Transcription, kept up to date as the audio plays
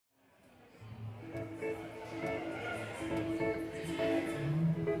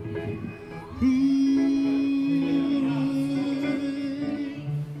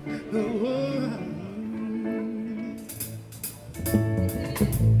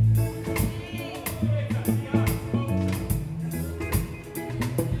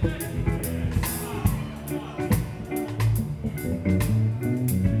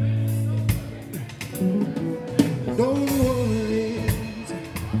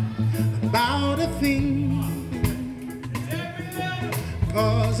about a thing,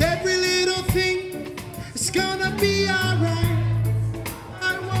 'cause every little thing is gonna be alright.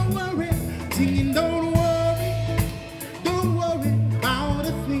 I won't worry, singing don't worry about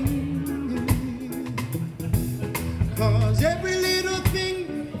a thing, 'cause every little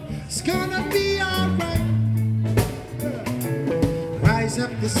thing is gonna be alright. Rise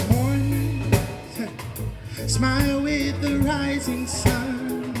up this morning, smile with the rising sun.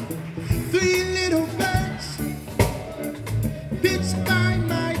 3 little birds pitched by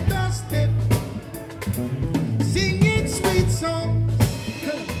my doorstep, singing sweet songs,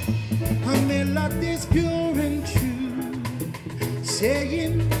 a melodies pure and true,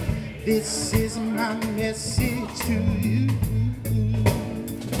 saying this is my message to you.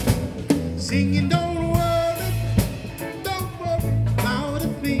 Singing don't worry about a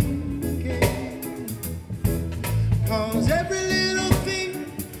thing, yeah. 'Cause every little thing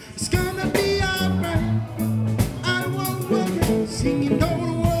is gonna be alright. I won't worry, singing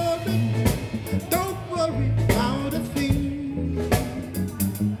don't worry about a thing,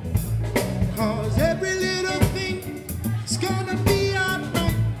 'cause every little thing is gonna be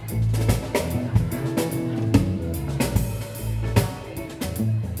alright.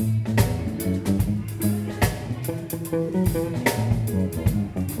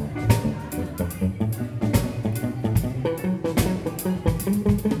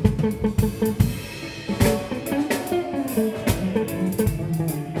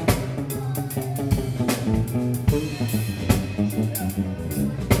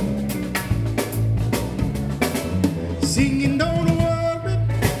 Singing don't worry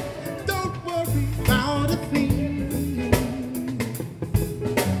about a thing,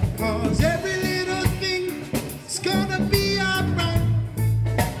 'cause every little thing is gonna be alright.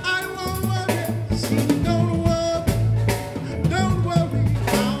 I won't worry, singing don't worry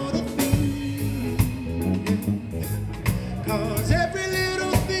about a thing, 'cause every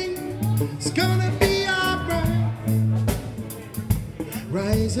little thing is gonna be alright.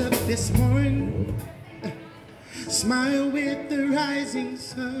 Rise up this morning, smile with the rising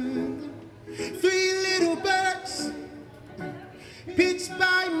sun. 3 little birds pitched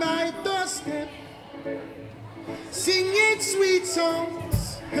by my doorstep, singing sweet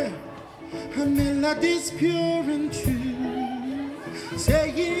songs, a melodies pure and true,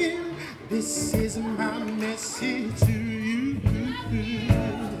 saying this is my message to you.